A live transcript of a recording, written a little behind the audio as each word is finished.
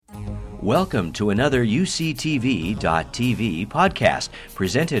Welcome to another UCTV.tv podcast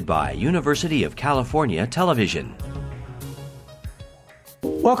presented by University of California Television.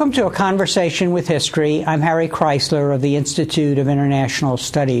 Welcome to A Conversation with History. I'm Harry Kreisler of the Institute of International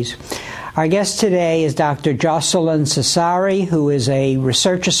Studies. Our guest today is Dr. Jocelyn Cesari, who is a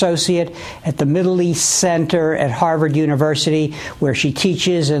research associate at the Middle East Center at Harvard University, where she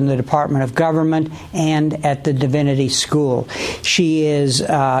teaches in the Department of Government and at the Divinity School. She has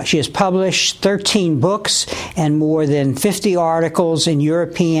published 13 books and more than 50 articles in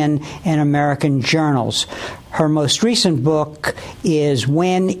European and American journals. Her most recent book is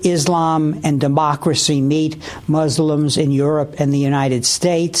When Islam and Democracy Meet, Muslims in Europe and the United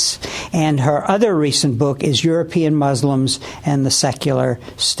States. And her other recent book is European Muslims and the Secular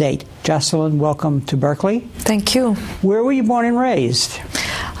State. Jocelyn, welcome to Berkeley. Thank you. Where were you born and raised?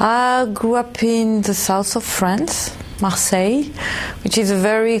 I grew up in the south of France, Marseille, which is a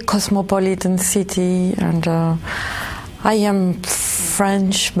very cosmopolitan city, and I am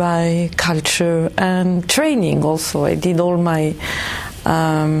French by culture and training also. I did all my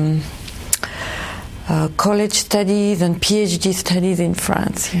college studies and PhD studies in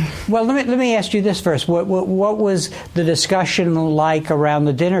France. Yeah. Well, let me ask you this first. What was the discussion like around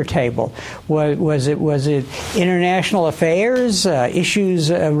the dinner table? Was it international affairs,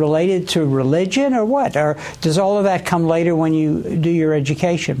 issues related to religion, or what? Or does all of that come later when you do your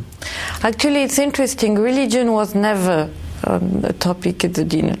education? Actually, it's interesting. Religion was never a topic at the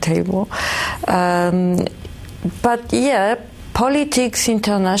dinner table. But yeah, politics,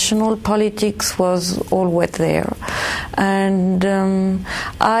 international politics was always there. And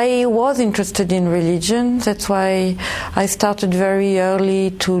I was interested in religion. That's why I started very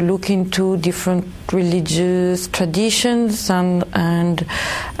early to look into different religious traditions, and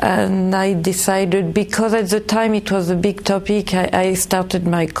I decided, because at the time it was a big topic, I started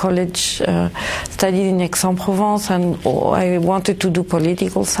my college studies in Aix-en-Provence, and I wanted to do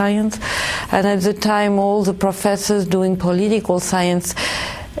political science. And at the time, all the professors doing political science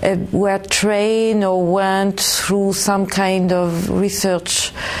were trained or went through some kind of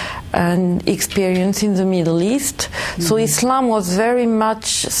research and experience in the Middle East. Mm-hmm. So Islam was very much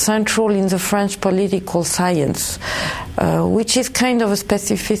central in the French political science, which is kind of a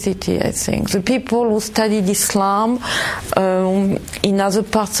specificity, I think. The people who studied Islam in other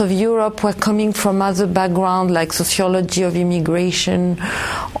parts of Europe were coming from other backgrounds, like sociology of immigration,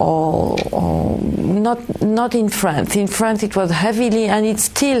 or not in France. In France it was heavily, and it's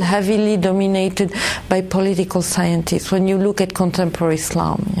still heavily dominated by political scientists when you look at contemporary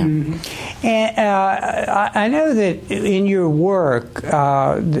Islam. Yeah. Mm-hmm. And I know that in your work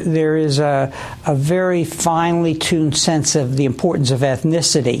there is a very finely tuned sense of the importance of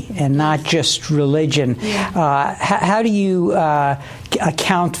ethnicity and not just religion. Yeah. How do you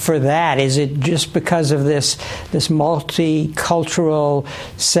account for that? Is it just because of this multicultural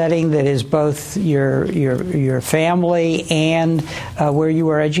setting that is both your family and where you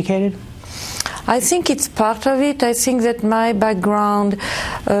were educated? I think it's part of it. I think that my background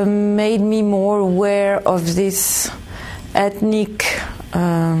made me more aware of this ethnic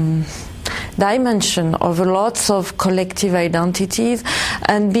dimension of lots of collective identities,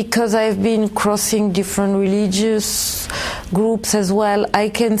 and because I've been crossing different religious groups as well, I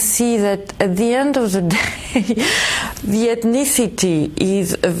can see that at the end of the day the ethnicity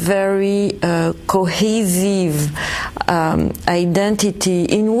is a very cohesive identity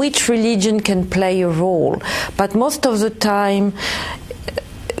in which religion can play a role, but most of the time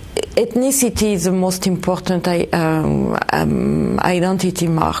ethnicity is the most important identity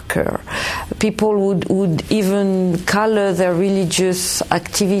marker. People would even color their religious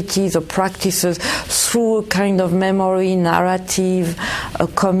activities or practices through a kind of memory narrative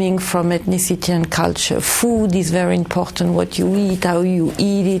coming from ethnicity and culture. Food is very important, what you eat, how you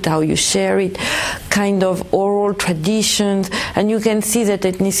eat it, how you share it, kind of oral traditions, and you can see that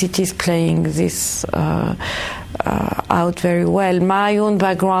ethnicity is playing this out very well. My own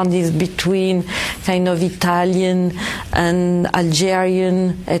background is between kind of Italian and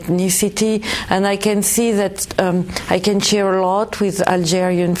Algerian ethnicity, and I can see that I can share a lot with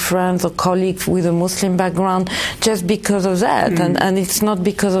Algerian friends or colleagues with a Muslim background just because of that, and it's not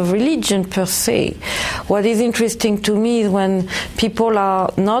because of religion per se. What is interesting to me is when people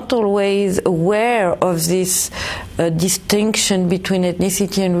are not always aware of this distinction between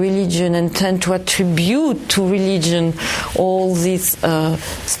ethnicity and religion and tend to attribute to religion all this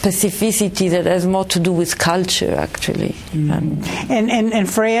specificity that has more to do with culture, actually. And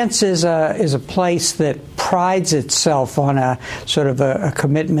France is a place that prides itself on a sort of a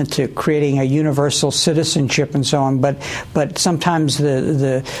commitment to creating a universal citizenship and so on, but sometimes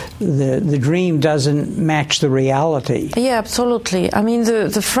the dream doesn't match the reality. Yeah, absolutely. I mean,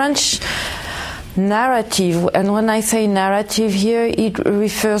 the French narrative, and when I say narrative here, it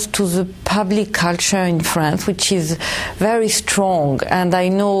refers to the public culture in France, which is very strong. And I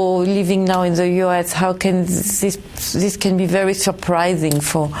know, living now in the US, how can this can be very surprising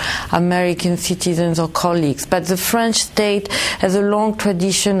for American citizens or colleagues. But the French state has a long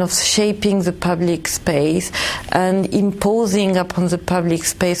tradition of shaping the public space and imposing upon the public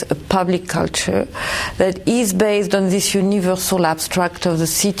space a public culture that is based on this universal abstract of the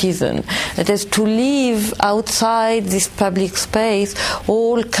citizen. That has to leave outside this public space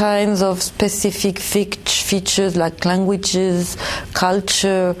all kinds of specific features like languages,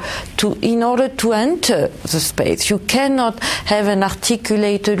 culture, in order to enter the space. You cannot have an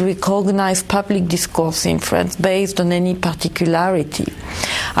articulated, recognized public discourse in France based on any particularity.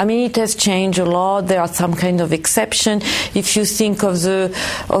 I mean, it has changed a lot. There are some kind of exception. If you think of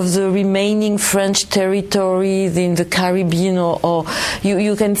the remaining French territories in the Caribbean, or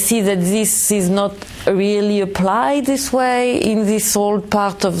you can see that this is not really applied this way in this old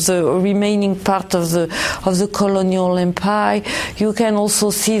part of the remaining part of the colonial empire. You can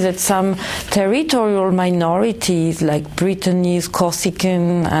also see that some territorial minorities like Brittany's,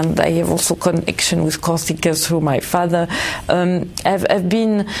 Corsican, and I have also connection with Corsica through my father, have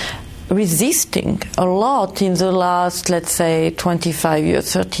been resisting a lot in the last, let's say, 25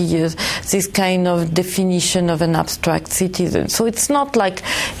 years, 30 years, this kind of definition of an abstract citizen. So it's not like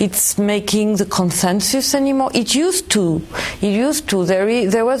it's making the consensus anymore. It used to.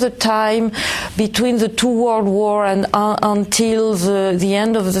 There was a time between the two World Wars and until the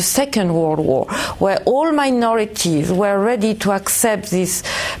end of the Second World War, where all minorities were ready to accept this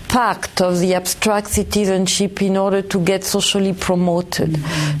pact of the abstract citizenship in order to get socially promoted.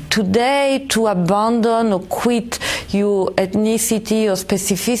 Today, to abandon or quit your ethnicity or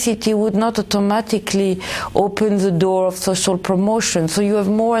specificity would not automatically open the door of social promotion. So you have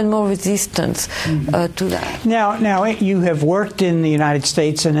more and more resistance to that. Now, you have worked in the United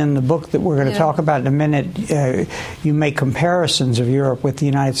States, and in the book that we're going to talk about in a minute, you make comparisons of Europe with the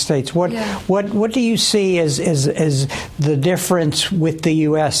United States. What do you see as the difference with the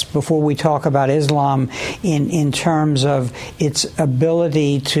U.S. before we talk about Islam in terms of its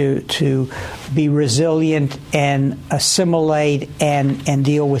ability to be resilient and assimilate and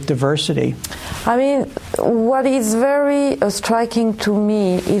deal with diversity? I mean, what is very striking to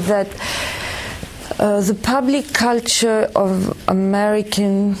me is that the public culture of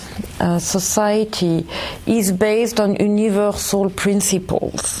American society is based on universal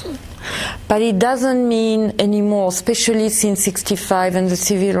principles. But it doesn't mean anymore, especially since 1965 and the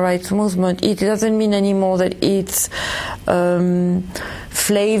civil rights movement, it doesn't mean anymore that it's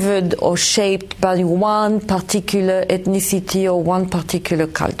flavored or shaped by one particular ethnicity or one particular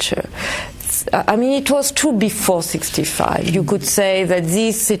culture. I mean, it was true before 1965. You could say that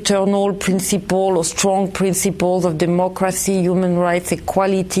these eternal principles or strong principles of democracy, human rights,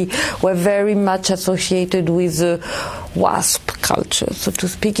 equality were very much associated with the WASP culture, so to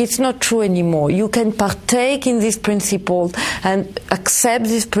speak. It's not true anymore. You can partake in these principles and accept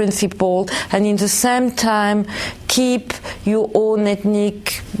these principles and in the same time keep your own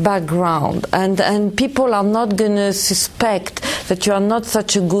ethnic background. And people are not going to suspect that you are not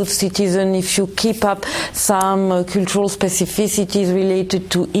such a good citizen if you keep up some cultural specificities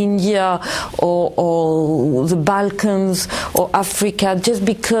related to India or the Balkans or Africa, just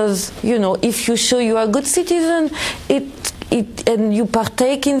because, if you show you are a good citizen, and you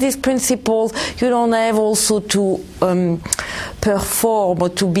partake in these principles, you don't have also to perform or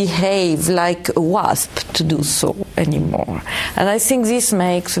to behave like a WASP to do so anymore. And I think this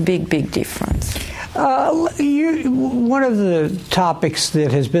makes a big, big difference. One of the topics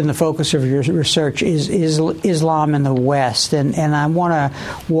that has been the focus of your research is Islam in the West, and I want to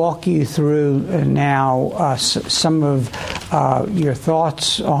walk you through now some of your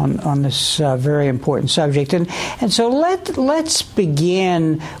thoughts on this very important subject. And so let's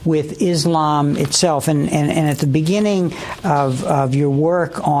begin with Islam itself, and at the beginning of your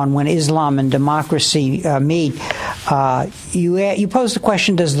work on when Islam and democracy meet, you posed the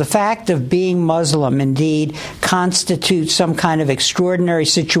question: does the fact of being Muslim curriculum indeed constitutes some kind of extraordinary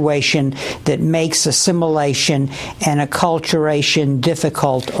situation that makes assimilation and acculturation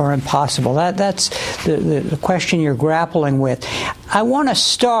difficult or impossible? That's the question you're grappling with. I want to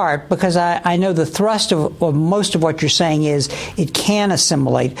start, because I know the thrust of most of what you're saying is it can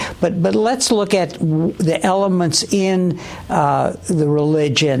assimilate, but let's look at the elements in the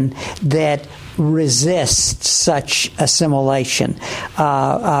religion that resist such assimilation,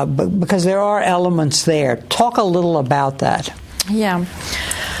 because there are elements there. Talk a little about that. Yeah.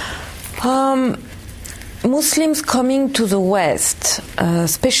 Muslims coming to the West,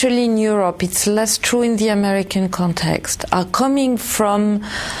 especially in Europe, it's less true in the American context, are coming from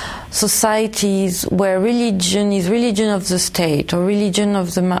societies where religion is religion of the state or religion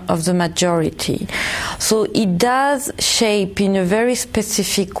of the majority. So it does shape in a very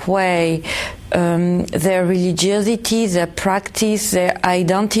specific way their religiosity, their practice, their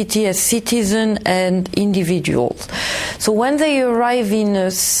identity as citizen and individuals. So when they arrive in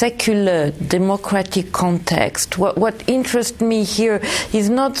a secular, democratic context, what interests me here is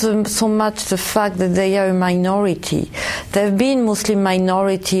not so much the fact that they are a minority. There have been Muslim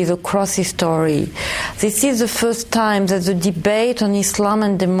minorities across history. This is the first time that the debate on Islam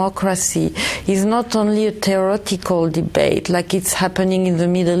and democracy is not only a theoretical debate, like it's happening in the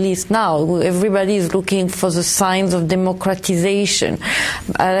Middle East now. Everybody is looking for the signs of democratization.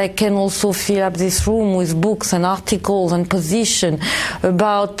 I can also fill up this room with books and articles and position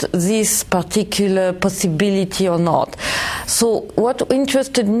about this particular possibility or not. So what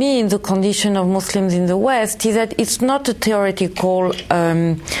interested me in the condition of Muslims in the West is that it's not a theoretical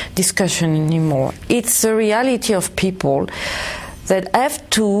discussion anymore. It's the reality of people that have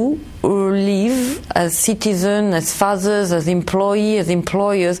to live as citizens, as fathers, as employees, as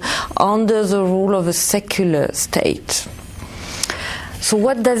employers, under the rule of a secular state. So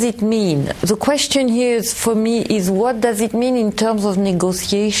what does it mean? The question here is, for me, is what does it mean in terms of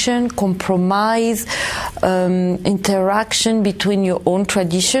negotiation, compromise, interaction between your own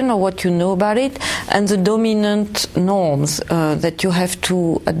tradition or what you know about it and the dominant norms that you have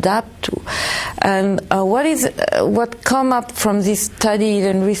to adapt to. And what come up from this study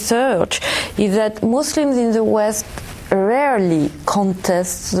and research is that Muslims in the West rarely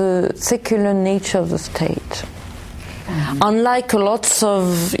contest the secular nature of the state. Unlike lots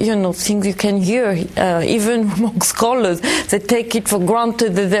of things you can hear, even among scholars, they take it for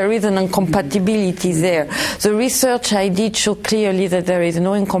granted that there is an incompatibility there. The research I did show clearly that there is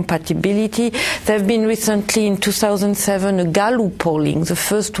no incompatibility. There have been recently, in 2007, a Gallup polling, the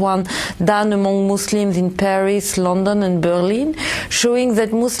first one done among Muslims in Paris, London, and Berlin, showing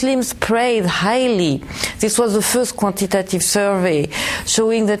that Muslims praise highly. This was the first quantitative survey,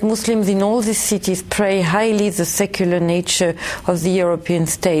 showing that Muslims in all these cities praise highly the secular nature of the European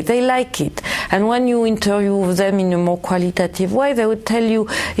state. They like it. And when you interview them in a more qualitative way, they would tell you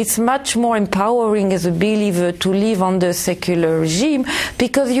it's much more empowering as a believer to live under a secular regime,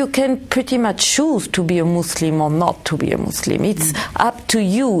 because you can pretty much choose to be a Muslim or not to be a Muslim. It's up to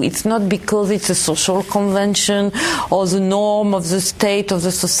you. It's not because it's a social convention or the norm of the state, of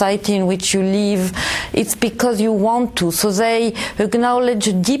the society in which you live. It's because you want to. So they acknowledge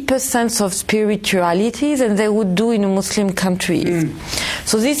a deeper sense of spirituality than they would do in a Muslim countries.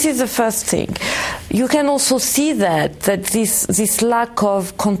 So this is the first thing. You can also see that this lack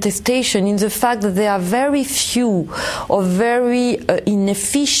of contestation in the fact that there are very few or very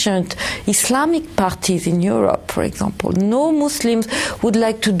inefficient Islamic parties in Europe, for example. No Muslims would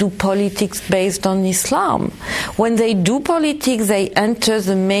like to do politics based on Islam. When they do politics, they enter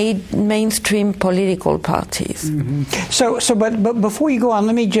the mainstream political parties. So, but before you go on,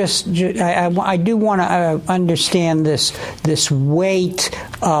 let me I do want to understand this weight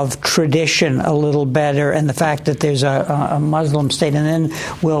of tradition a little better, and the fact that there's a Muslim state, and then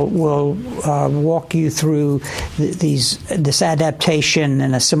we'll walk you through this adaptation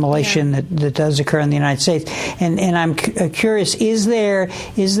and assimilation that does occur in the United States. And I'm curious, is there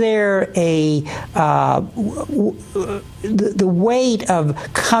the weight of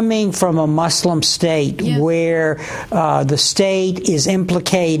coming from a Muslim state where the state is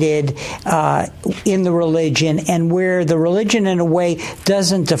implicated in the religion, and where the religion in a way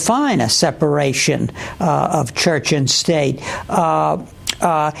doesn't define a separation of church and state?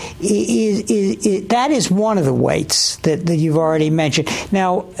 that is one of the weights that you've already mentioned.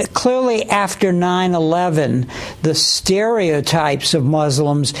 Now, clearly after 9/11, the stereotypes of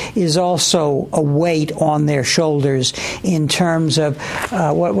Muslims is also a weight on their shoulders in terms of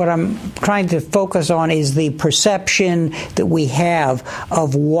what I'm trying to focus on is the perception that we have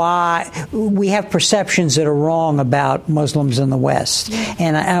of why we have perceptions that are wrong about Muslims in the West.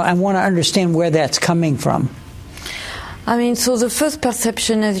 And I want to understand where that's coming from. I mean, so the first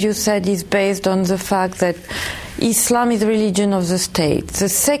perception, as you said, is based on the fact that Islam is the religion of the state. The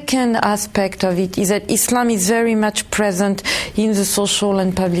second aspect of it is that Islam is very much present in the social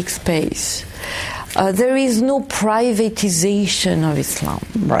and public space. There is no privatization of Islam.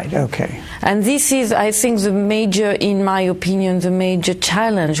 Right, okay. And this is, I think, the major, in my opinion, the major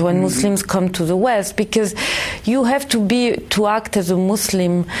challenge when Muslims come to the West, because you have to act as a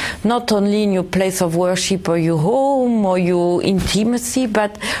Muslim not only in your place of worship or your home or your intimacy,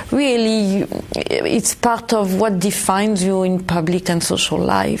 but really it's part of what defines you in public and social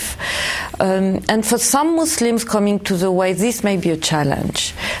life. And for some Muslims coming to the West, this may be a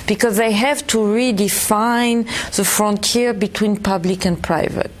challenge, because they have to redefine the frontier between public and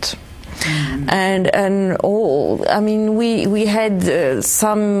private. We had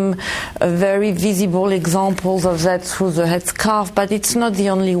some very visible examples of that through the headscarf, but it's not the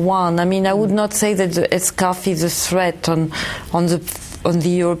only one. I mean, I would not say that the headscarf is a threat on the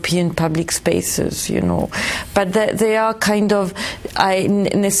European public spaces, but they are kind of a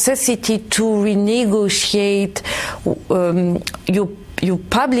necessity to renegotiate your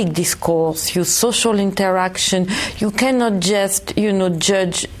public discourse, your social interaction. You cannot just,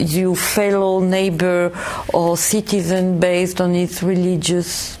 judge your fellow neighbor or citizen based on its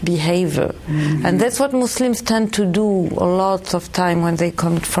religious behavior. And that's what Muslims tend to do a lot of time when they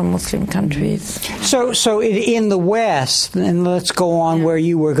come from Muslim countries. So in the West, and let's go on where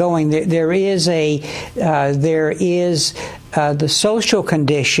you were going, there is the social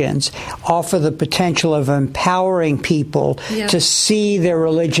conditions offer the potential of empowering people to see their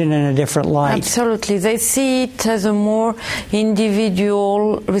religion in a different light. Absolutely. They see it as a more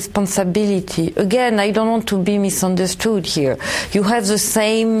individual responsibility. Again, I don't want to be misunderstood here. You have the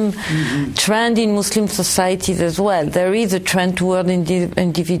same trend in Muslim societies as well. There is a trend toward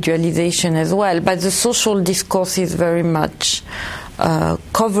individualization as well, but the social discourse is very much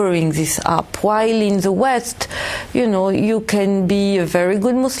covering this up. While in the West, you can be a very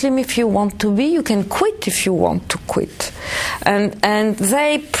good Muslim if you want to be. You can quit if you want to quit. And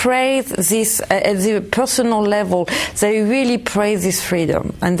they praise this at the personal level. They really praise this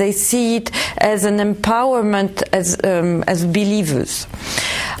freedom, and they see it as an empowerment as believers.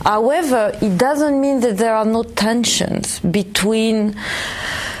 However, it doesn't mean that there are no tensions between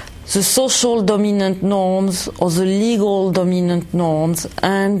the social dominant norms or the legal dominant norms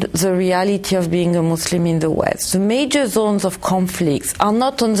and the reality of being a Muslim in the West. The major zones of conflicts are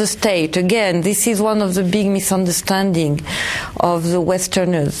not on the state. Again, this is one of the big misunderstandings of the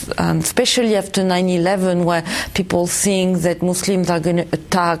Westerners, especially after 9/11, where people think that Muslims are going to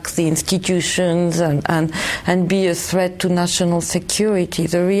attack the institutions and be a threat to national security.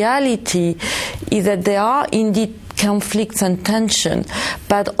 The reality is that there are indeed conflicts and tension,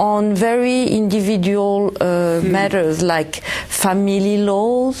 but on very individual matters like family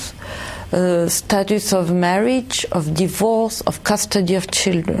laws, status of marriage, of divorce, of custody of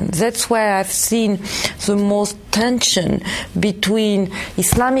children. That's where I've seen the most tension between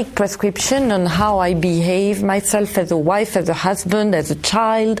Islamic prescription on how I behave myself as a wife, as a husband, as a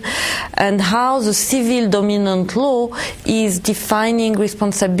child, and how the civil dominant law is defining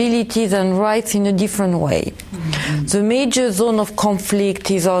responsibilities and rights in a different way. The major zone of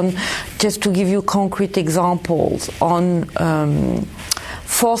conflict is on, just to give you concrete examples, on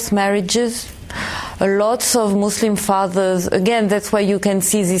forced marriages. Lots of Muslim fathers, again, that's why you can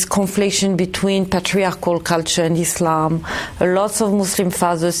see this conflation between patriarchal culture and Islam. Lots of Muslim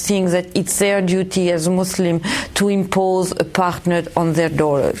fathers think that it's their duty as a Muslim to impose a partner on their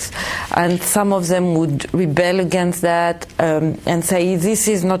daughters. And some of them would rebel against that and say, this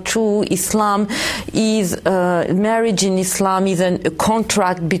is not true. Islam is, marriage in Islam is a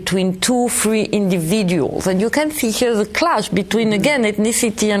contract between two free individuals. And you can see here the clash between, again,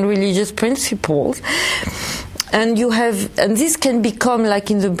 ethnicity and religious principles. And this can become, like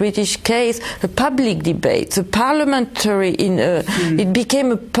in the British case, a public debate. It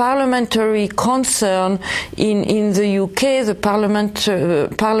became a parliamentary concern in the UK. The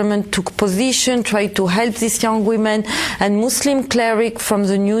parliament took position, tried to help these young women, and Muslim clerics from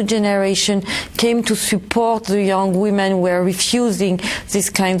the new generation came to support the young women who were refusing these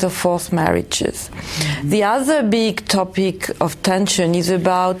kinds of forced marriages. Mm-hmm. The other big topic of tension is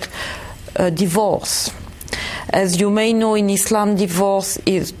about divorce. As you may know, in Islam,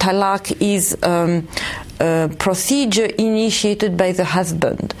 talaq is a procedure initiated by the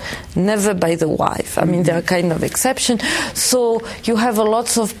husband, never by the wife. I mean, there are kind of exceptions. So you have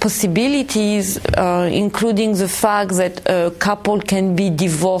lots of possibilities, including the fact that a couple can be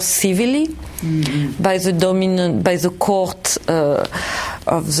divorced civilly by the court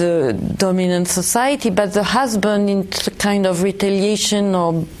of the dominant society, but the husband, in kind of retaliation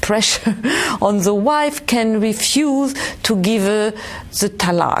or pressure on the wife, can refuse to give her the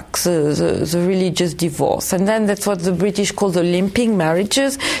talaq, the religious divorce. And then that's what the British call the limping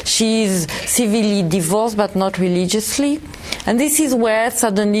marriages. She is civilly divorced but not religiously. And this is where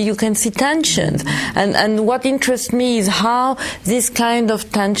suddenly you can see tensions. And what interests me is how this kind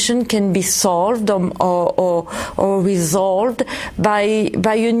of tension can be solved or resolved by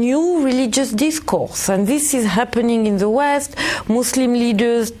a new religious discourse. And this is happening in the West. Muslim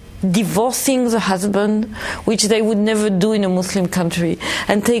leaders divorcing the husband, which they would never do in a Muslim country,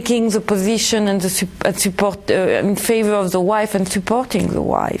 and taking the position and support in favor of the wife and supporting the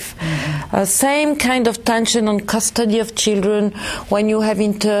wife. Mm-hmm. Same kind of tension on custody of children when you have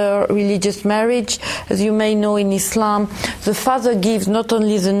inter-religious marriage. As you may know, in Islam, the father gives not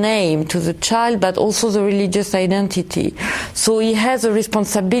only the name to the child, but also the religious identity. So he has a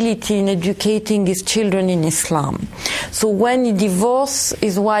responsibility in educating his children in Islam. So when he divorces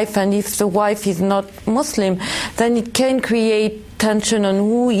his wife, and if the wife is not Muslim, then it can create tension on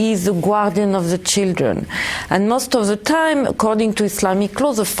who is the guardian of the children. And most of the time, according to Islamic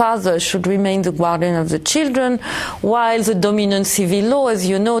law, the father should remain the guardian of the children, while the dominant civil law, as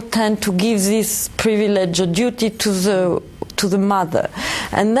you know, tend to give this privilege or duty to the mother.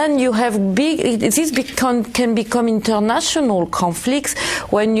 And then you have can become international conflicts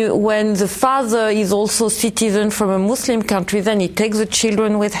when the father is also citizen from a Muslim country. Then he takes the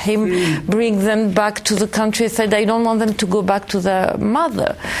children with him, brings them back to the country, said, I don't want them to go back to their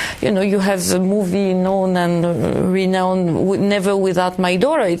mother. You know, you have the movie known and renowned, Never Without My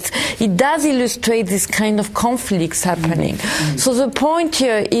Daughter. It does illustrate this kind of conflicts happening. So the point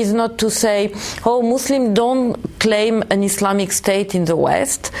here is not to say, Muslims don't claim an Islamic state in the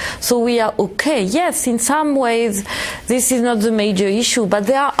West, so we are okay. Yes, in some ways, this is not the major issue, but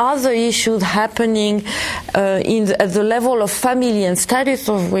there are other issues happening at the level of family and status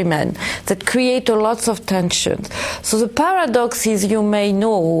of women that create a lot of tensions. So the paradox is, you may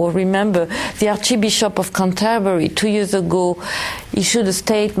know or remember, the Archbishop of Canterbury 2 years ago issued a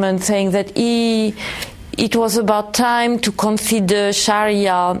statement saying that it was about time to consider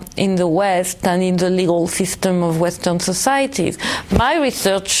sharia in the West and in the legal system of Western societies. My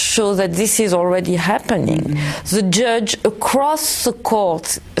research shows that this is already happening. Mm-hmm. The judge across the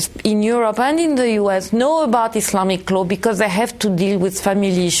courts in Europe and in the US know about Islamic law because they have to deal with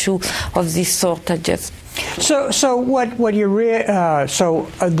family issues of this sort. So what you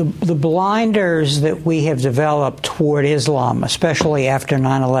the blinders that we have developed toward Islam, especially after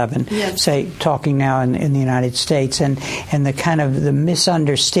 9/11, yes. Say talking now in the United States, and the kind of the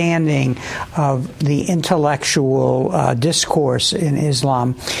misunderstanding of the intellectual discourse in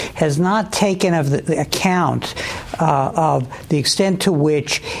Islam has not taken the account of the extent to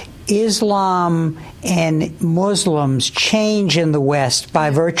which Islam and Muslims change in the West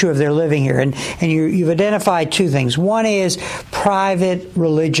by virtue of their living here. And you've identified two things. One is private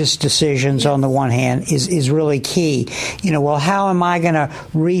religious decisions, yes. On the one hand, is really key. Well, how am I going to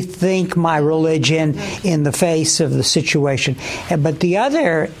rethink my religion in the face of the situation? But the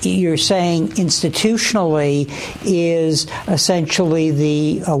other, you're saying institutionally, is essentially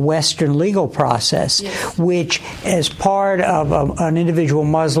the Western legal process, yes. Which, as part of an individual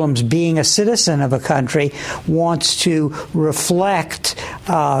Muslim's being a citizen of a country, wants to reflect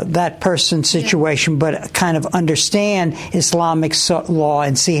that person's situation, but kind of understand Islamic law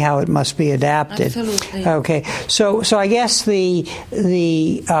and see how it must be adapted. Absolutely. Okay, so I guess the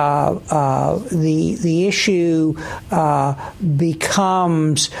issue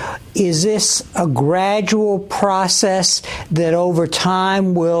becomes: is this a gradual process that over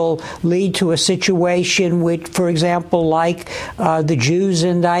time will lead to a situation which, for example, like the Jews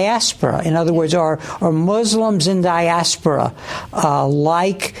in diaspora? In other words, are Muslims in diaspora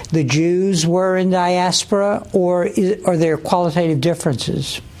like the Jews were in diaspora, or are there qualitative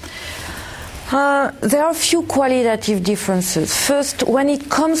differences? There are a few qualitative differences. First, when it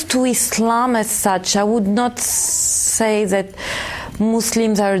comes to Islam as such, I would not say that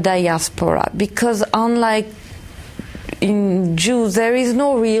Muslims are a diaspora, because unlike in Jews, there is no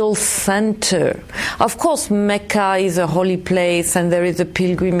real center. Of course, Mecca is a holy place and there is a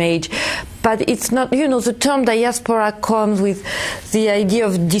pilgrimage, but it's not, the term diaspora comes with the idea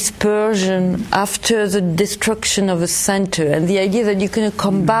of dispersion after the destruction of a center, and the idea that you're going to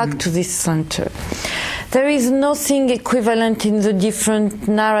come back to this center. There is nothing equivalent in the different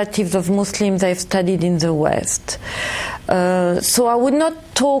narratives of Muslims I've studied in the West. So I would not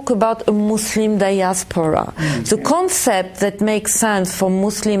talk about a Muslim diaspora. The concept that makes sense for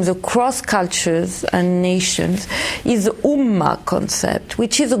Muslims across cultures and nations is the Ummah concept,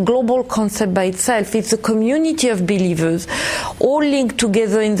 which is a global concept by itself. It's a community of believers all linked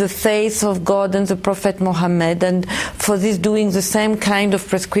together in the faith of God and the Prophet Muhammad, and for this doing the same kind of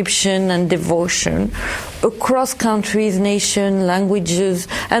prescription and devotion across countries, nations, languages,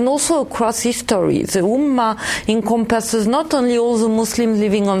 and also across history. The Ummah encompasses not only all the Muslims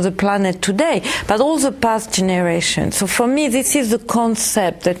living on the planet today, but all the past generations. So for me, this is the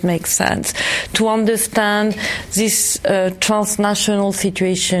concept that makes sense to understand this transnational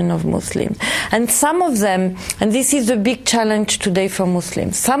situation of Muslims. And some of them, and this is a big challenge today for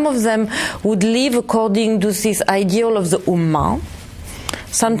Muslims, some of them would live according to this ideal of the Ummah,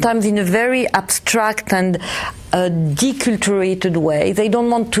 sometimes in a very abstract and deculturated way. They don't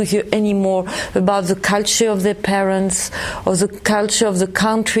want to hear anymore about the culture of their parents or the culture of the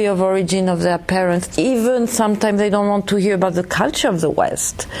country of origin of their parents. Even sometimes they don't want to hear about the culture of the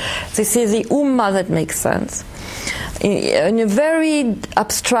West. This is the Ummah that makes sense in a very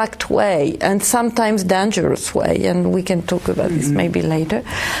abstract way and sometimes dangerous way, and we can talk about this maybe later.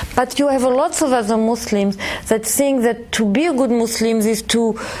 But you have lots of other Muslims that think that to be a good Muslim is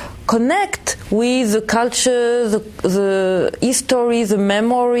to connect with the culture, the history, the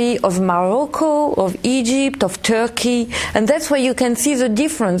memory of Morocco, of Egypt, of Turkey, and that's where you can see the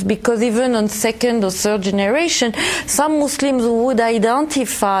difference, because even on second or third generation, some Muslims would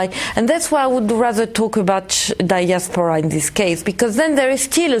identify, and that's why I would rather talk about diaspora in this case, because then there is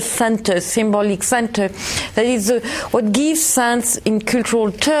still a center, a symbolic center, that is what gives sense in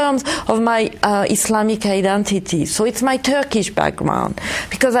cultural terms of my Islamic identity. So it's my Turkish background,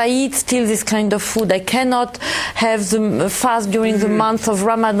 because I eat still this kind of food. I cannot have the fast during the month of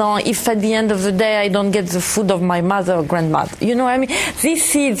Ramadan if at the end of the day I don't get the food of my mother or grandmother. You know what I mean?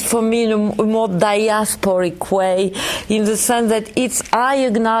 This is for me a more diasporic way, in the sense that I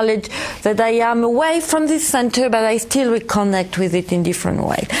acknowledge that I am away from this center, but I still reconnect with it in different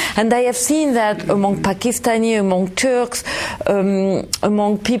ways. And I have seen that among Pakistani, among Turks,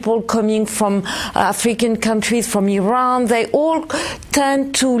 among people coming from African countries, from Iran. They all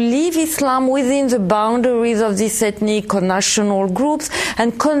tend to leave Islam within the boundaries of these ethnic or national groups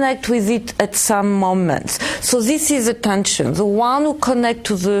and connect with it at some moments. So this is a tension. The one who connect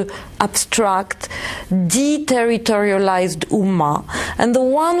to the abstract, deterritorialized Ummah, and the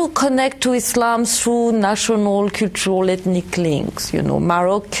one who connect to Islam through national, cultural, ethnic links.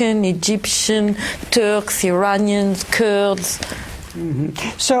 Moroccan, Egyptian, Turks, Iranians, Kurds.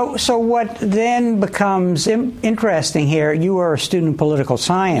 Mm-hmm. So what then becomes interesting here, you are a student of political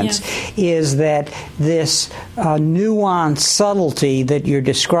science, is that this nuanced subtlety that you're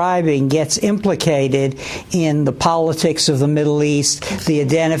describing gets implicated in the politics of the Middle East, the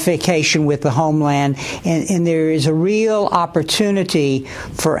identification with the homeland, and there is a real opportunity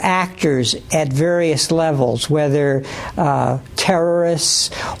for actors at various levels, whether terrorists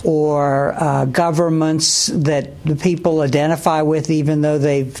or governments that the people identify with, even though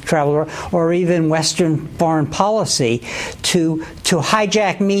they've traveled, or even Western foreign policy, to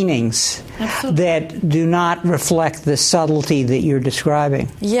hijack meanings that do not reflect the subtlety that you're describing.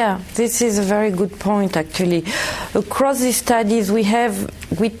 Yeah, this is a very good point, actually. Across these studies, we have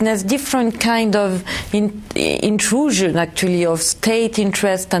witnessed different kind of intrusion, actually, of state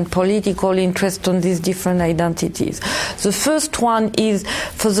interest and political interest on these different identities. The first one is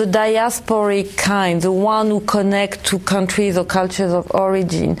for the diasporic kind, the one who connect to countries or cultures of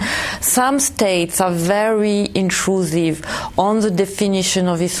origin. Some states are very intrusive on the definition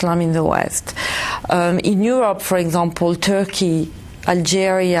of Islam in the West. In Europe, for example, Turkey,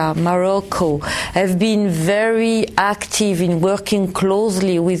 Algeria, Morocco have been very active in working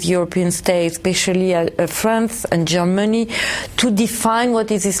closely with European states, especially France and Germany, to define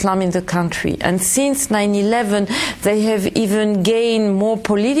what is Islam in the country. And since 9/11, they have even gained more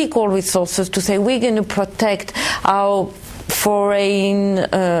political resources to say we're going to protect our foreign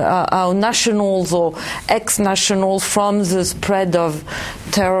our nationals or ex-nationals from the spread of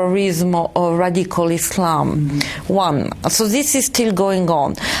terrorism or radical Islam. One. So this is still going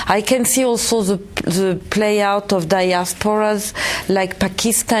on. I can see also the play out of diasporas like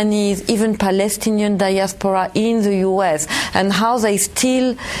Pakistanis, even Palestinian diaspora in the US, and how they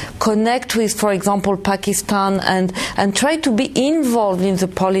still connect with, for example, Pakistan and try to be involved in the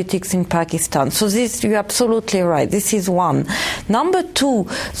politics in Pakistan. So this, you're absolutely right. This is one. Number two,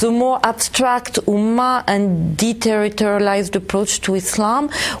 the more abstract Ummah and deterritorialized approach to Islam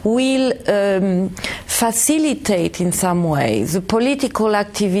will facilitate in some way the political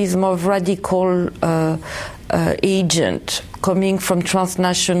activism of radical agent coming from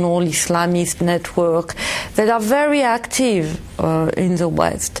transnational Islamist network that are very active in the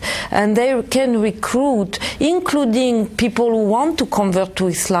West, and they can recruit, including people who want to convert to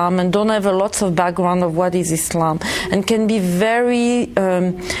Islam and don't have a lot of background of what is Islam, and can be very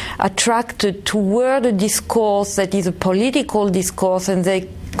attracted toward a discourse that is a political discourse, and they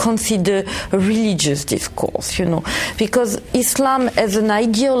consider a religious discourse, because Islam as an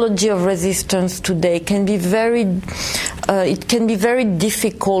ideology of resistance today can be very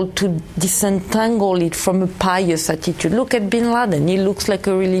difficult to disentangle it from a pious attitude. Look at Bin Laden. He looks like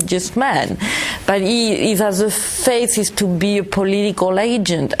a religious man, but he has a faith is to be a political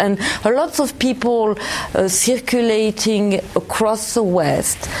agent. And a lot of people circulating across the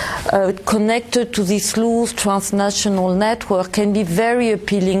West connected to this loose transnational network can be very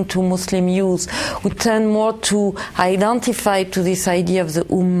appealing to Muslim youth who tend more to identify to this idea of the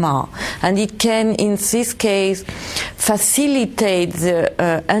Ummah. And it can, in this case, facilitate the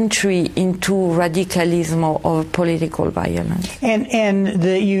entry into radicalism or political violence. And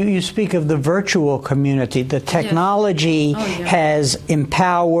you speak of the virtual community. The technology has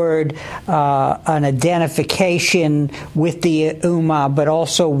empowered an identification with the Ummah, but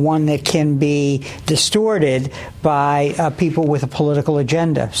also one that can be distorted by people with a political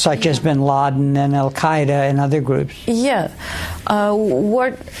agenda, such as Bin Laden and Al-Qaeda and other groups. Yeah.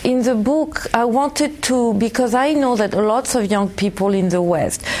 What in the book I wanted to, because I know that lots of young people in the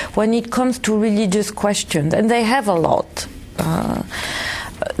West, when it comes to religious questions, and they have a lot,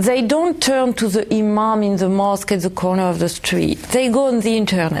 they don't turn to the imam in the mosque at the corner of the street. They go on the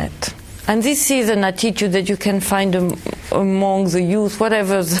internet. And this is an attitude that you can find among the youth,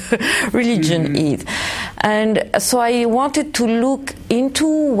 whatever the religion is. And so I wanted to look into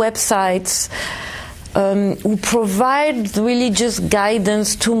websites who provide religious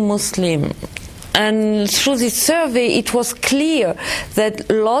guidance to Muslims. And through this survey, it was clear that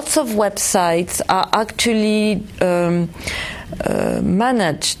lots of websites are actually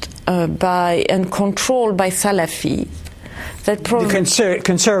managed by and controlled by Salafis. That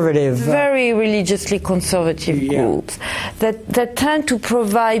conservative, very religiously conservative groups that tend to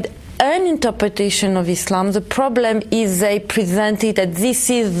provide an interpretation of Islam. The problem is they present it that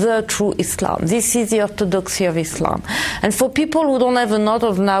this is the true Islam, this is the orthodoxy of Islam. And for people who don't have a lot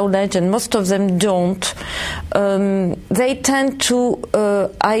of knowledge, and most of them don't, they tend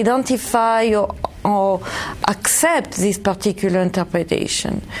to identify or accept this particular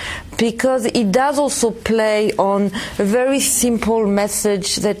interpretation, because it does also play on a very simple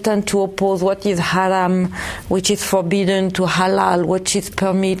message that tend to oppose what is haram, which is forbidden, to halal, which is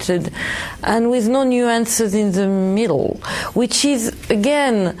permitted, and with no nuances in the middle, which is,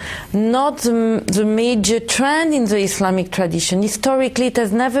 again, not the major trend in the Islamic tradition. Historically, it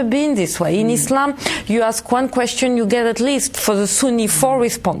has never been this way. In Islam, you ask one question, you get at least, for the Sunni, 4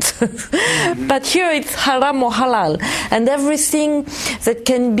 responses. But here it's haram or halal, and everything that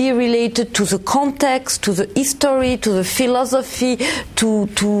can be related to the context, to the history, to the philosophy,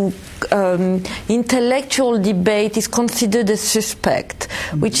 to intellectual debate is considered a suspect,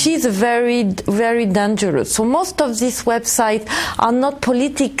 which is very, very dangerous. So most of these websites are not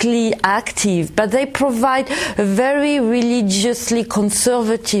politically active, but they provide a very religiously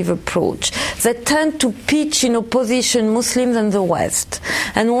conservative approach that tend to pitch in opposition Muslims and the West.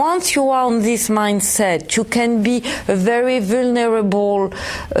 And once you are on this mindset, you can be a very vulnerable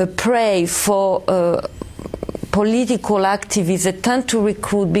prey for political activists that tend to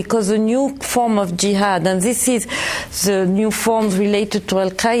recruit, because a new form of jihad, and this is the new forms related to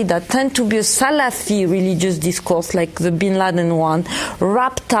Al-Qaeda, tend to be a Salafi religious discourse like the Bin Laden one,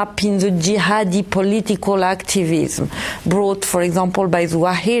 wrapped up in the jihadi political activism brought, for example, by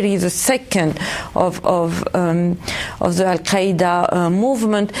Zawahiri, the second of the Al-Qaeda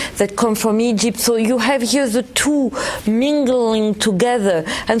movement that come from Egypt. So you have here the two mingling together.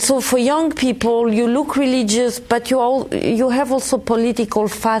 And so for young people, you look religious, but you have also political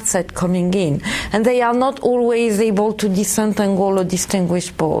facet coming in, and they are not always able to disentangle or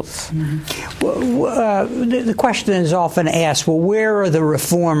distinguish both. Well, the question is often asked, well, where are the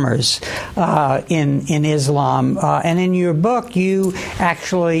reformers in Islam? And in your book, you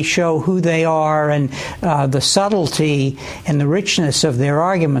actually show who they are and the subtlety and the richness of their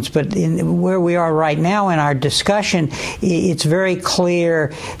arguments. But where we are right now in our discussion, it's very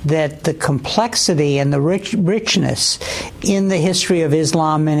clear that the complexity and the richness in the history of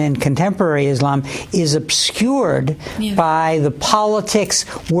Islam and in contemporary Islam is obscured by the politics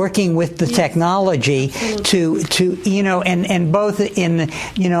working with the technology to and both in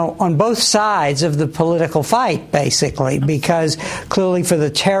on both sides of the political fight, basically, because clearly for the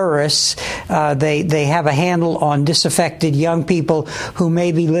terrorists they have a handle on disaffected young people who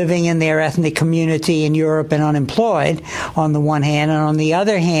may be living in their ethnic community in Europe and unemployed on the one hand, and on the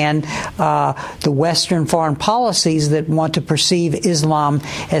other hand the Western foreign policies that want to perceive Islam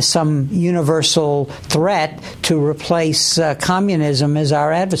as some universal threat to replace communism as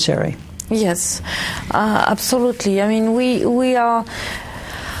our adversary. Yes, absolutely. I mean, we are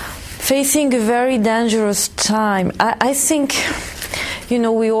facing a very dangerous time. I think,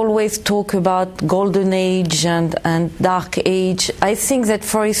 we always talk about golden age and dark age. I think that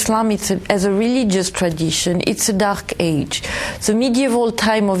for Islam, as a religious tradition, it's a dark age. The medieval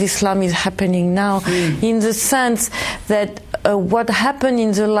time of Islam is happening now in the sense that what happened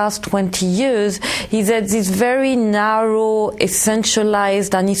in the last 20 years is that this very narrow,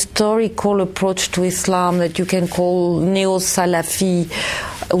 essentialized and historical approach to Islam that you can call neo-Salafi,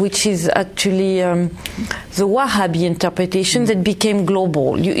 which is actually the Wahhabi interpretation that became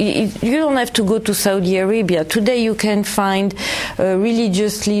global. You don't have to go to Saudi Arabia. Today you can find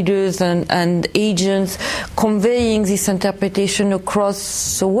religious leaders and agents conveying this interpretation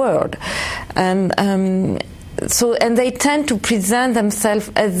across the world. And they tend to present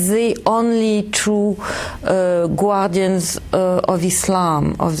themselves as the only true guardians of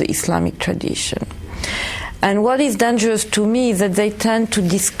Islam, of the Islamic tradition. And what is dangerous to me is that they tend to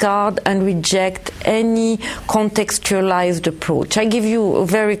discard and reject any contextualized approach. I give you a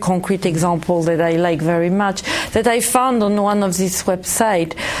very concrete example that I like very much, that I found on one of these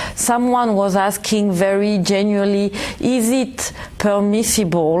websites. Someone was asking very genuinely, is it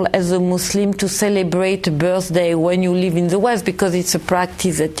permissible as a Muslim to celebrate a birthday when you live in the West? Because it's a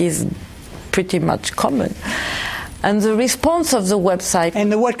practice that is pretty much common. And the response of the website...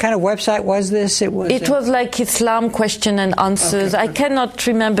 And what kind of website was this? It was like Islam question and answers. Okay. I cannot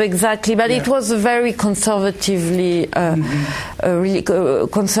remember exactly, but it was a very conservatively,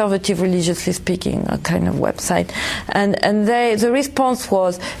 conservative, religiously speaking, kind of website. And the response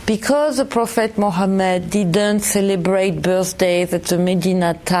was, because the Prophet Muhammad didn't celebrate birthdays at the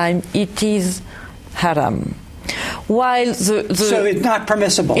Medina time, it is haram. While so it's not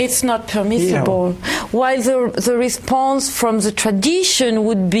permissible. It's not permissible. While the response from the tradition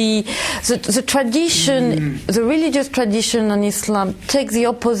would be the tradition, the religious tradition in Islam takes the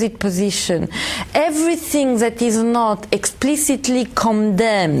opposite position. Everything that is not explicitly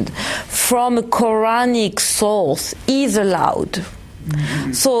condemned from a Quranic source is allowed.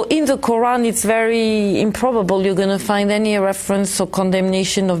 So in the Quran, it's very improbable you're going to find any reference or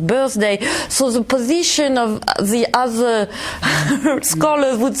condemnation of birthday. So the position of the other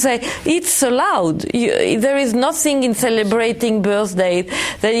scholars would say it's allowed. There is nothing in celebrating birthday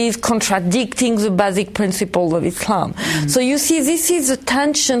that is contradicting the basic principles of Islam. So you see, this is the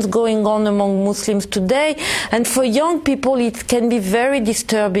tensions going on among Muslims today, and for young people it can be very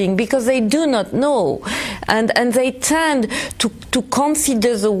disturbing because they do not know, and they tend to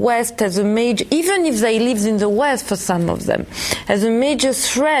consider the West as a major, even if they live in the West for some of them, as a major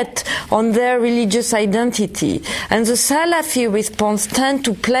threat on their religious identity. And the Salafi response tend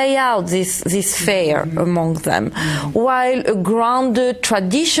to play out this fear among them, while a grounded,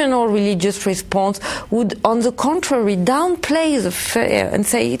 traditional religious response would, on the contrary, downplay the fear and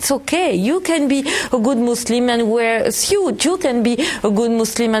say, it's okay, you can be a good Muslim and wear a suit, you can be a good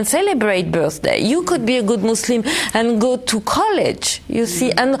Muslim and celebrate birthday, you could be a good Muslim and go to college. You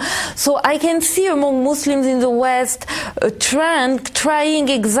see, and so I can see among Muslims in the West a trend trying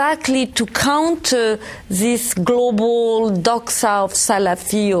exactly to counter this global doxa of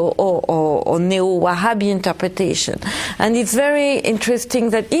Salafi or neo-Wahhabi interpretation. And it's very interesting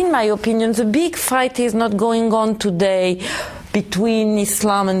that, in my opinion, the big fight is not going on today between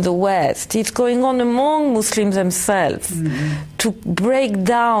Islam and the West. It's going on among Muslims themselves to break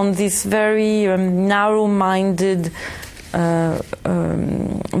down this very narrow-minded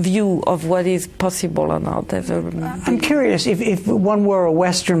view of what is possible or not. I'm curious, if one were a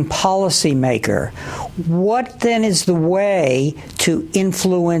Western policymaker, what then is the way to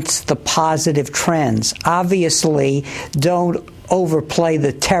influence the positive trends? Obviously, don't overplay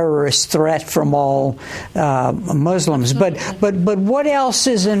the terrorist threat from all Muslims, but what else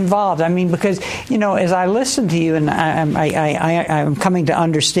is involved? I mean, because as I listen to you, and I'm coming to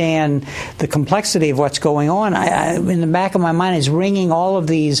understand the complexity of what's going on, in the back of my mind is ringing all of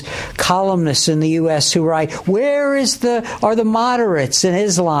these columnists in the U.S. who write, "Where are the moderates in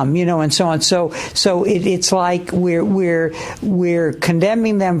Islam?" And so on. So it's like we're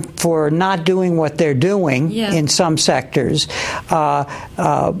condemning them for not doing what they're doing in some sectors.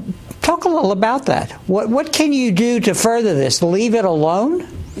 Talk a little about that. What can you do to further this? Leave it alone?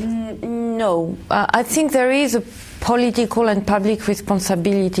 No. I think there is a political and public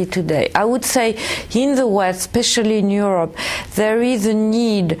responsibility today. I would say in the West, especially in Europe, there is a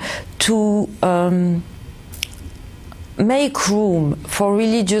need to make room for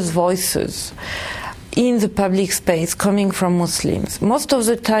religious voices in the public space coming from Muslims. Most of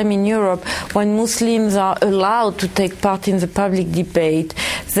the time in Europe, when Muslims are allowed to take part in the public debate,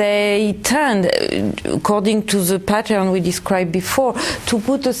 they tend, according to the pattern we described before, to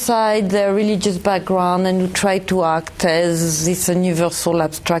put aside their religious background and to try to act as this universal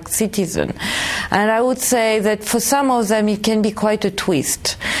abstract citizen. And I would say that for some of them it can be quite a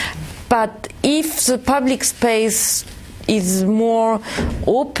twist. But if the public space is more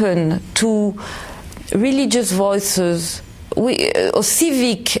open to religious voices or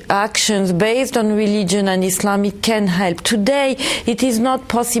civic actions based on religion and Islam, it can help. Today, it is not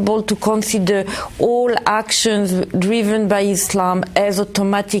possible to consider all actions driven by Islam as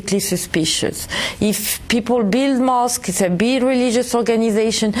automatically suspicious. If people build mosques, if they build religious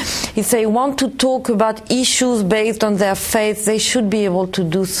organizations, if they want to talk about issues based on their faith, they should be able to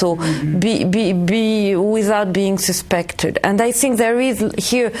do so be without being suspected. And I think there is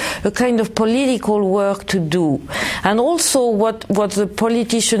here a kind of political work to do. And also what the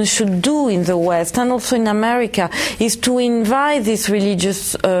politicians should do in the West and also in America is to invite this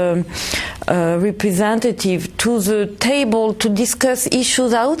religious representative to the table to discuss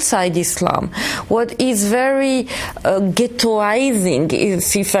issues outside Islam. What is very ghettoizing,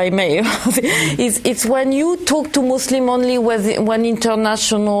 if I may, it's when you talk to Muslim only when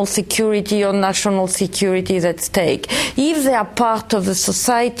international security or national security is at stake. If they are part of the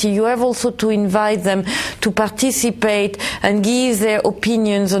society, you have also to invite them to participate and give their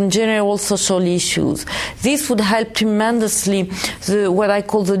opinions on general social issues. This would help tremendously what I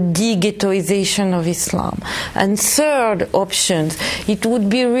call the de-ghettoization of Islam. And third option, it would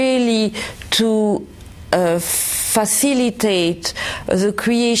be really to facilitate the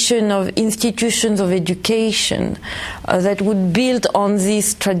creation of institutions of education that would build on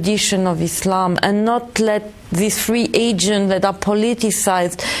this tradition of Islam and not let these free agents that are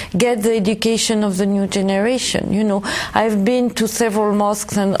politicized get the education of the new generation. I've been to several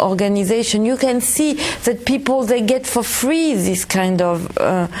mosques and organizations. You can see that people, they get for free this kind of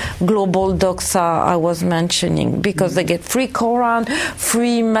global doxa I was mentioning, because they get free Quran,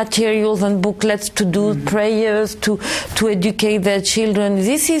 free materials and booklets to do prayers, to educate their children.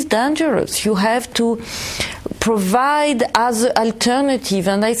 This is dangerous. You have to provide other alternative,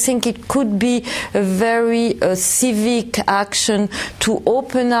 and I think it could be a very civic action to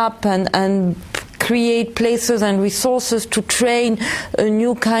open up and create places and resources to train a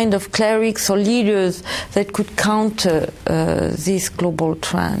new kind of clerics or leaders that could counter this global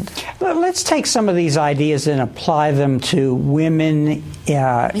trend. Let's take some of these ideas and apply them to women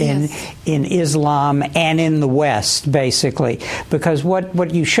in Islam and in the West, basically. Because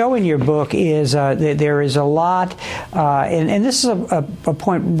what you show in your book is that there is a lot, and this is a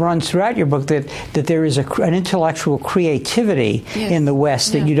point runs throughout your book, that there is an intellectual creativity in the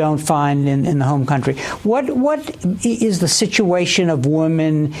West that you don't find in the home country. What is the situation of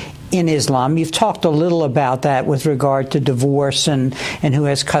women in Islam? You've talked a little about that with regard to divorce and who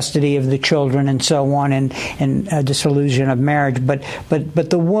has custody of the children and so on, and dissolution of marriage. But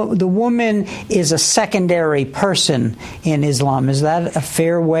the woman is a secondary person in Islam. Is that a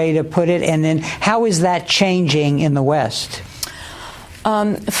fair way to put it? And then how is that changing in the West?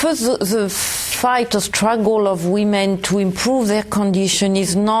 First, the fight or struggle of women to improve their condition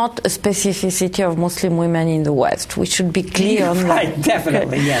is not a specificity of Muslim women in the West. We should be clear on that. Right,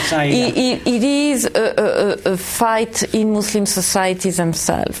 definitely, yes. It is a fight in Muslim societies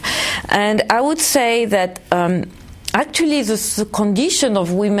themselves. And I would say that actually the condition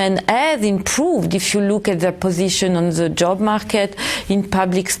of women has improved. If you look at their position on the job market, in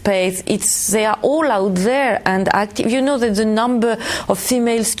public space, they are all out there and active. You know that the number of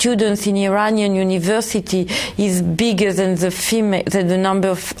female students in Iranian university is bigger than the number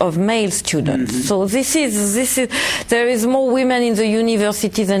of male students. Mm-hmm. So there is more women in the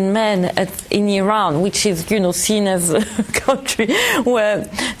university than men in Iran, which is, seen as a country where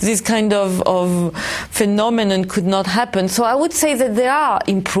this kind of phenomenon could not happen. So I would say that there are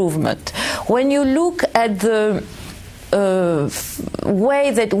improvement. When you look at the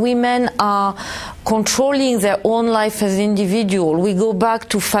way that women are controlling their own life as individual, we go back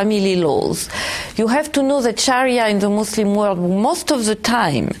to family laws. You have to know that sharia in the Muslim world most of the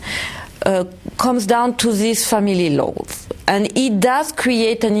time comes down to these family laws. And it does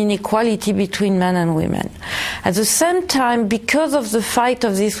create an inequality between men and women. At the same time, because of the fight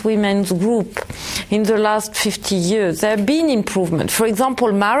of this women's group in the last 50 years, there have been improvements. For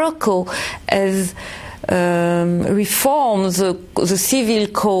example, Morocco has reformed the civil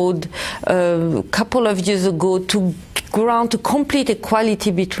code a couple of years ago to grant a complete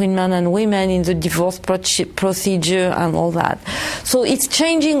equality between men and women in the divorce procedure and all that. So it's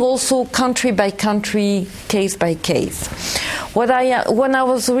changing also country by country, case by case. When I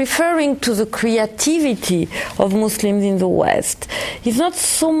was referring to the creativity of Muslims in the West, it's not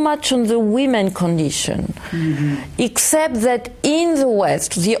so much on the women condition, except that in the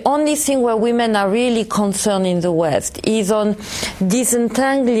West, the only thing where women are really concerned in the West is on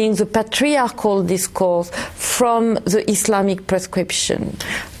disentangling the patriarchal discourse from the Islamic prescription.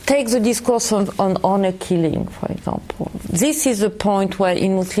 Take the discourse on honor killing, for example. This is the point where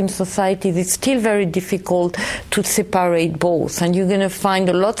in Muslim societies it's still very difficult to separate both, and you're going to find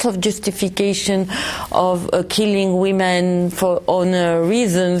a lot of justification of killing women for honor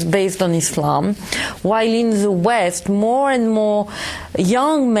reasons based on Islam, while in the West more and more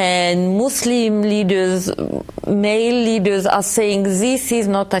young men, Muslim leaders, male leaders are saying this is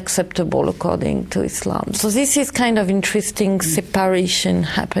not acceptable according to Islam. So this is kind of interesting separation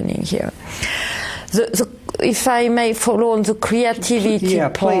happening here. If I may follow on the creativity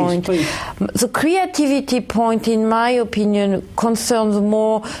point. Please. The creativity point, in my opinion, concerns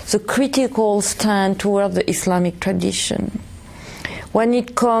more the critical stand toward the Islamic tradition. When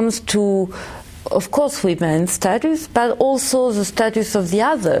it comes to, of course, women's status, but also the status of the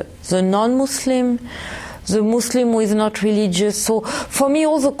other, the non-Muslim, the Muslim who is not religious. So for me,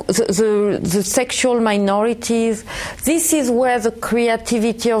 all the sexual minorities, this is where the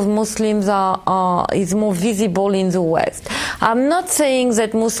creativity of Muslims is more visible in the West. I'm not saying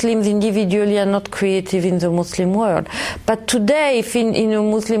that Muslims individually are not creative in the Muslim world, but today, if in a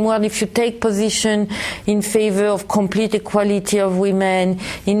Muslim world, if you take position in favor of complete equality of women,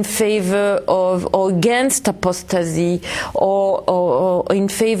 in favor of or against apostasy, or in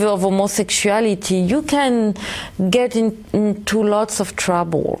favor of homosexuality, you can get into lots of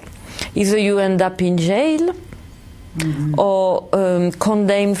trouble. Either you end up in jail, or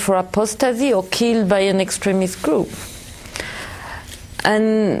condemned for apostasy, or killed by an extremist group.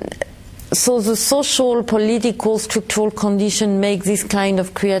 And so the social, political, structural condition make this kind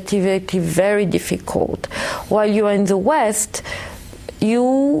of creativity very difficult. While you are in the West,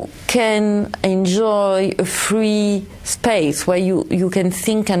 you can enjoy a free space where you can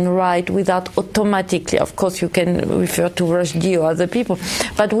think and write without automatically, of course you can refer to Rushdie or other people,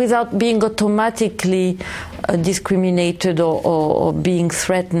 but without being automatically discriminated or being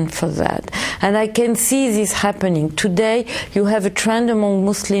threatened for that. And I can see this happening. Today you have a trend among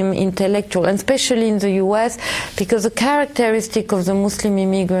Muslim intellectuals, and especially in the US, because the characteristic of the Muslim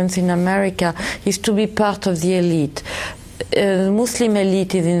immigrants in America is to be part of the elite. Muslim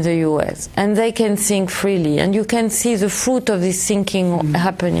elite is in the US, and they can think freely, and you can see the fruit of this thinking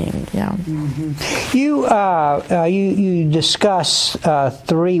happening. Yeah. You discuss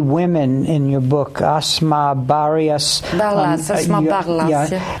three women in your book: Asma Barlas,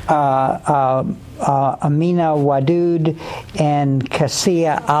 Amina Wadud, and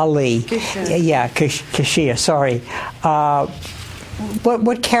Kashia Ali. Kashia. Sorry.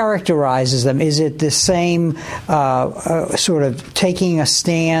 What characterizes them? Is it the same sort of taking a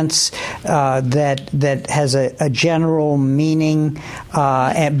stance that has a general meaning,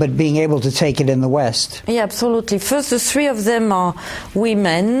 but being able to take it in the West? Yeah, absolutely. First, the three of them are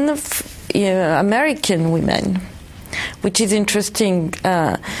women, American women, which is interesting.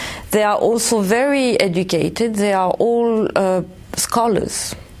 They are also very educated. They are all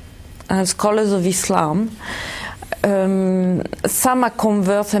scholars of Islam. some are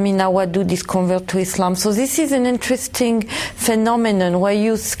converts. Amina Wadud is convert to Islam. So this is an interesting phenomenon where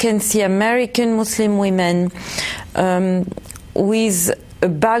you can see American Muslim women with a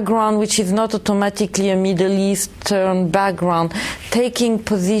background which is not automatically a Middle Eastern background, taking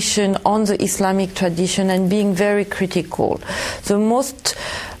position on the Islamic tradition and being very critical. The most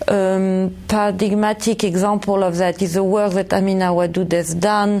paradigmatic example of that is the work that Amina Wadud has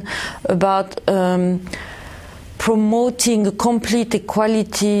done about promoting a complete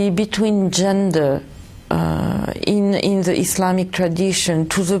equality between gender in the Islamic tradition,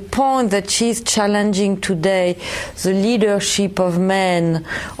 to the point that she's challenging today the leadership of men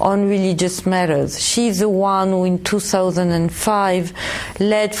on religious matters. She's the one who in 2005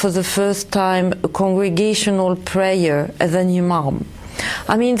 led for the first time a congregational prayer as an imam.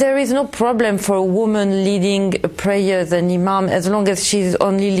 I mean, there is no problem for a woman leading a prayer as an imam as long as she's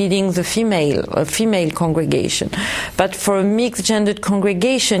only leading the female congregation. But for a mixed-gendered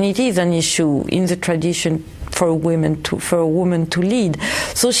congregation, it is an issue in the tradition for a woman to lead.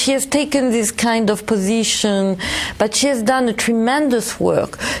 So she has taken this kind of position, but she has done a tremendous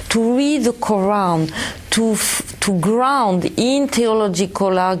work to read the Quran, to ground in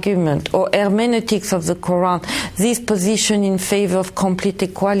theological argument or hermeneutics of the Quran this position in favor of complete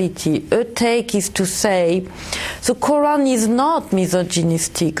equality. Her take is to say the Quran is not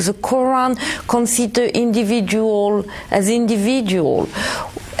misogynistic. The Quran considers individual as individual.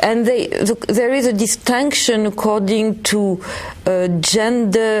 And there is a distinction according to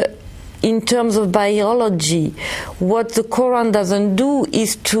gender in terms of biology. What the Quran doesn't do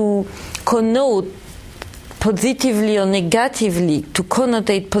is to connote positively or negatively, to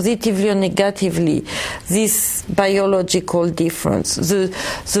connotate positively or negatively this biological difference.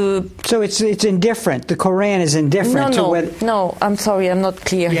 So it's indifferent. The Quran is indifferent to whether... No, I'm sorry, I'm not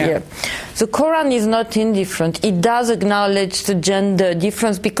clear here. The Quran is not indifferent. It does acknowledge the gender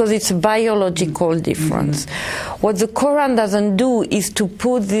difference because it's a biological difference. Mm-hmm. What the Quran doesn't do is to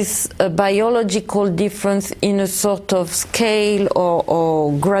put this biological difference in a sort of scale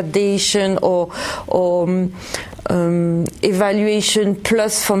or gradation or evaluation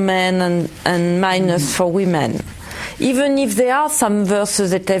plus for men and minus for women. Even if there are some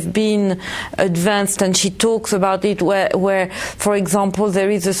verses that have been advanced, and she talks about it, where for example, there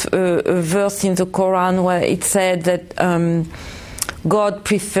is a verse in the Quran where it said that God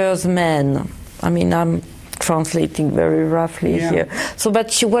prefers men. I mean, I'm translating very roughly here. So,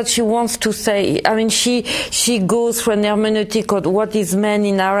 but what she wants to say, I mean, she goes through an hermeneutic of what is man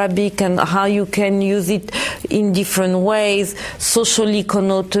in Arabic and how you can use it in different ways, socially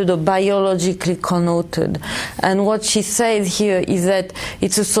connoted or biologically connoted. And what she says here is that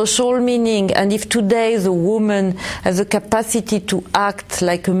it's a social meaning, and if today the woman has a capacity to act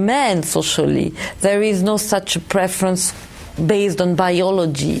like a man socially, there is no such a preference based on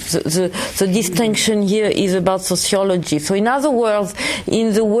biology. The distinction here is about sociology. So in other words,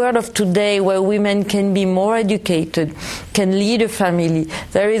 in the world of today where women can be more educated, can lead a family,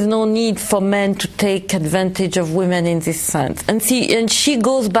 there is no need for men to take advantage of women in this sense. And she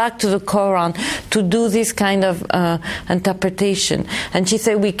goes back to the Quran to do this kind of interpretation. And she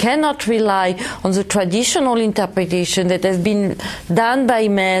said we cannot rely on the traditional interpretation that has been done by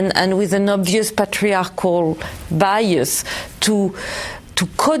men and with an obvious patriarchal bias to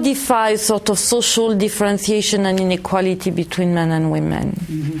codify sort of social differentiation and inequality between men and women.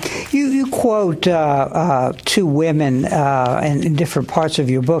 Mm-hmm. You quote two women in different parts of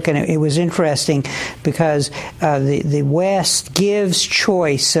your book, and it was interesting because the West gives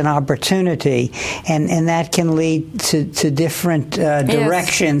choice and opportunity, and that can lead to different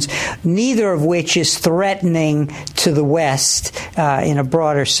directions, neither of which is threatening to the West in a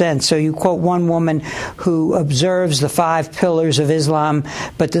broader sense. So you quote one woman who observes the 5 pillars of Islam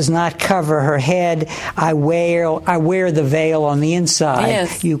but does not cover her head. I wear the veil on the inside,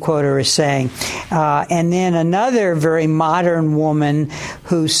 you quote her as saying. And then another very modern woman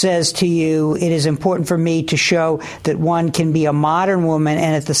who says to you, it is important for me to show that one can be a modern woman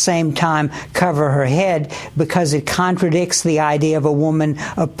and at the same time cover her head because it contradicts the idea of a woman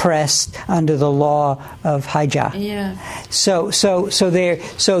oppressed under the law of hijab. So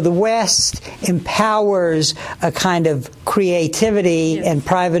the West empowers a kind of creativity and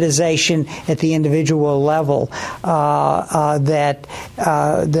privatization at the individual level that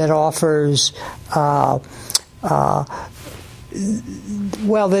offers that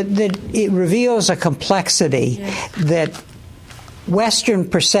it reveals a complexity that Western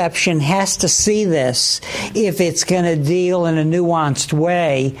perception has to see this if it's going to deal in a nuanced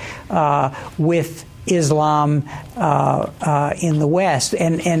way with Islam in the West.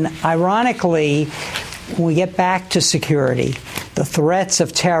 And ironically, when we get back to security, the threats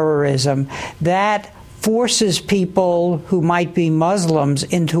of terrorism, that forces people who might be Muslims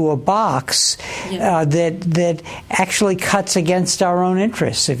into a box that actually cuts against our own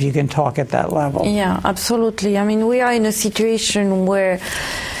interests, if you can talk at that level. Yeah, absolutely. I mean, we are in a situation where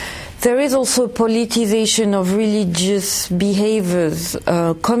there is also a politicization of religious behaviors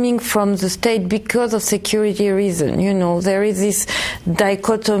coming from the state because of security reason. You know, there is this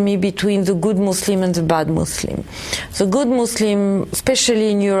dichotomy between the good Muslim and the bad Muslim. The good Muslim,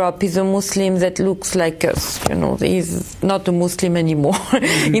 especially in Europe, is a Muslim that looks like us. You know, he's not a Muslim anymore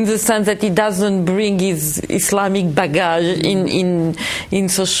in the sense that he doesn't bring his Islamic baggage in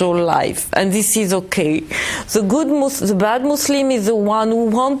social life, and this is okay. The bad Muslim is the one who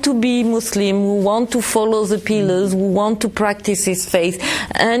want to be Muslim, who want to follow the pillars, who want to practice his faith.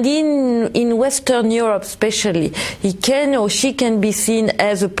 And in Western Europe especially, he can or she can be seen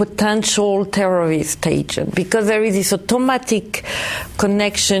as a potential terrorist agent, because there is this automatic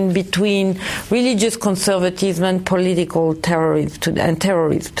connection between religious conservatism and political terrorism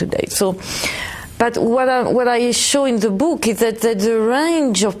today. So, but what I show in the book is that the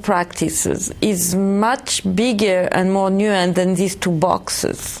range of practices is much bigger and more nuanced than these two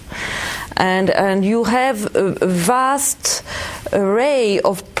boxes. And you have a vast array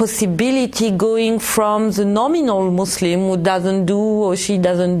of possibility going from the nominal Muslim who doesn't do or she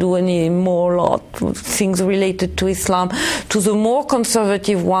doesn't do any more lot of things related to Islam, to the more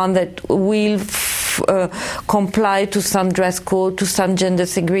conservative one that will comply to some dress code, to some gender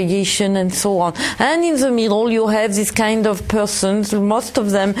segregation, and so on. And in the middle, you have this kind of persons, most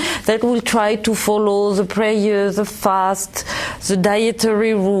of them, that will try to follow the prayers, the fast, the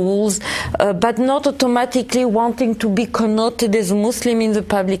dietary rules, but not automatically wanting to be connoted as Muslim in the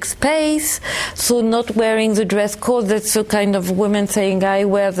public space, so not wearing the dress code. That's the kind of women saying, I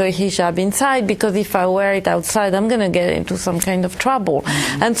wear the hijab inside, because if I wear it outside, I'm going to get into some kind of trouble.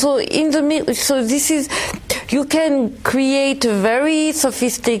 Mm-hmm. And so in the middle, so this is, you can create a very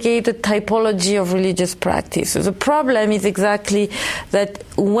sophisticated typology of religious practice. The problem is exactly that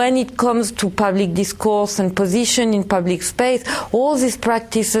when it comes to public discourse and position in public space, all these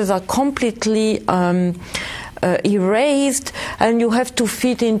practices are completely erased, and you have to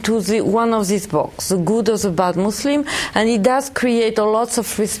fit into one of these boxes, the good or the bad Muslim, and it does create a lot of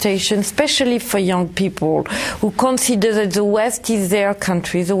frustration, especially for young people who consider that the West is their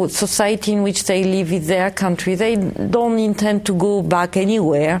country, the society in which they live is their country. They don't intend to go back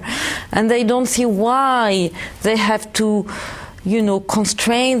anywhere, and they don't see why they have to,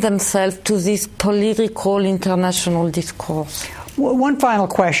 constrain themselves to this political international discourse. One final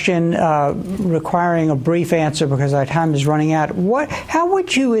question, requiring a brief answer because our time is running out. How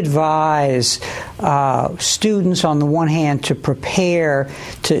would you advise students, on the one hand, to prepare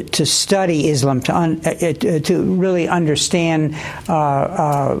to study Islam, to really understand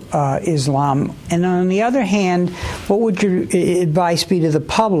Islam, and on the other hand, what would your advice be to the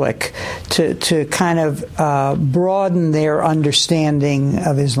public to kind of broaden their understanding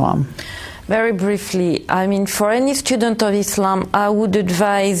of Islam? Very briefly, I mean, for any student of Islam, I would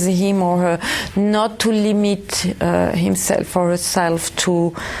advise him or her not to limit himself or herself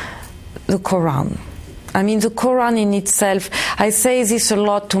to the Quran. I mean, the Quran in itself, I say this a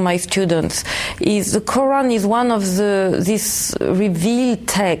lot to my students, is the Quran is one of this revealed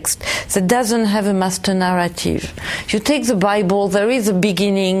text that doesn't have a master narrative. You take the Bible, there is a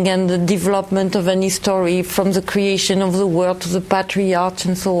beginning and the development of any story from the creation of the world to the patriarchs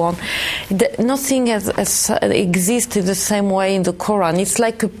and so on. Nothing exists in the same way in the Quran. It's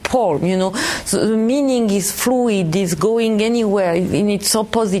like a poem, So the meaning is fluid, is going anywhere in its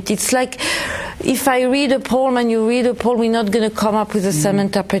opposite. It's like, if I read a poem and you read a poem, we're not going to come up with the same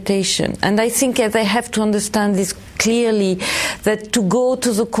interpretation. And I think they have to understand this clearly, that to go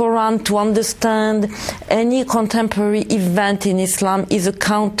to the Quran to understand any contemporary event in Islam is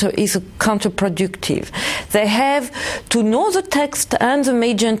counterproductive. They have to know the text and the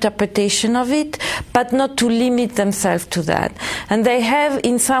major interpretation of it, but not to limit themselves to that. And they have,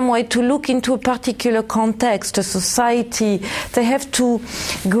 in some way, to look into a particular context, a society. They have to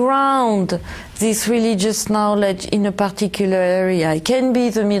ground this religious knowledge in a particular area. It can be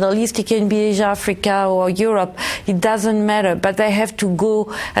the Middle East, it can be Asia, Africa, or Europe. It doesn't matter, but they have to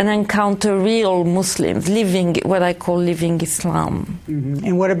go and encounter real Muslims living what I call living Islam. Mm-hmm.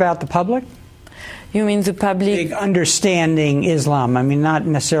 And what about the public? You mean the public? Understanding Islam. I mean, not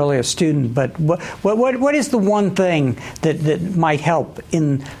necessarily a student, but what is the one thing that might help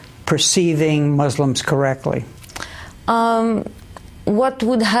in perceiving Muslims correctly? What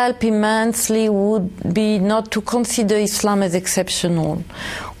would help immensely would be not to consider Islam as exceptional.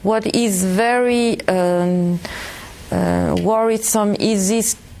 what is very worrisome is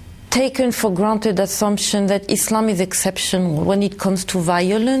this taken for granted assumption that Islam is exceptional when it comes to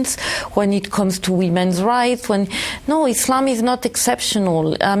violence, when it comes to women's rights. No, Islam is not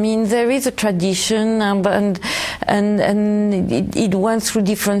exceptional. I mean, there is a tradition, and it went through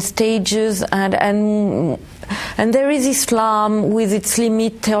different stages, and there is Islam with its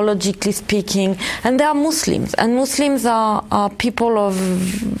limit, theologically speaking, and there are Muslims, and Muslims are people of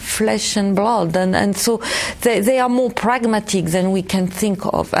flesh and blood, and so they are more pragmatic than we can think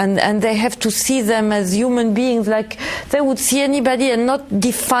of, and they have to see them as human beings like they would see anybody, and not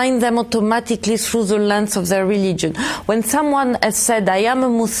define them automatically through the lens of their religion. When someone has said, I am a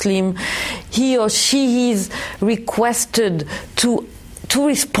Muslim, he or she is requested to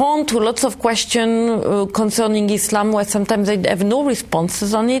respond to lots of questions concerning Islam, where sometimes they have no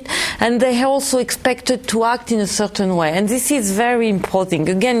responses on it, and they are also expected to act in a certain way. And this is very important.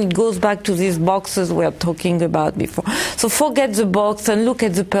 Again, it goes back to these boxes we were talking about before. So forget the box and look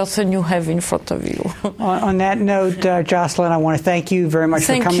at the person you have in front of you. On that note, Jocelyn, I want to thank you very much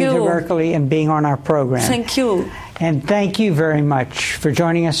for coming to Berkeley and being on our program. Thank you. And thank you very much for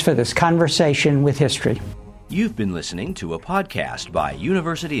joining us for this conversation with history. You've been listening to a podcast by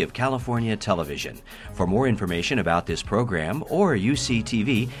University of California Television. For more information about this program or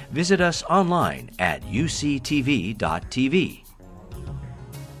UCTV, visit us online at uctv.tv.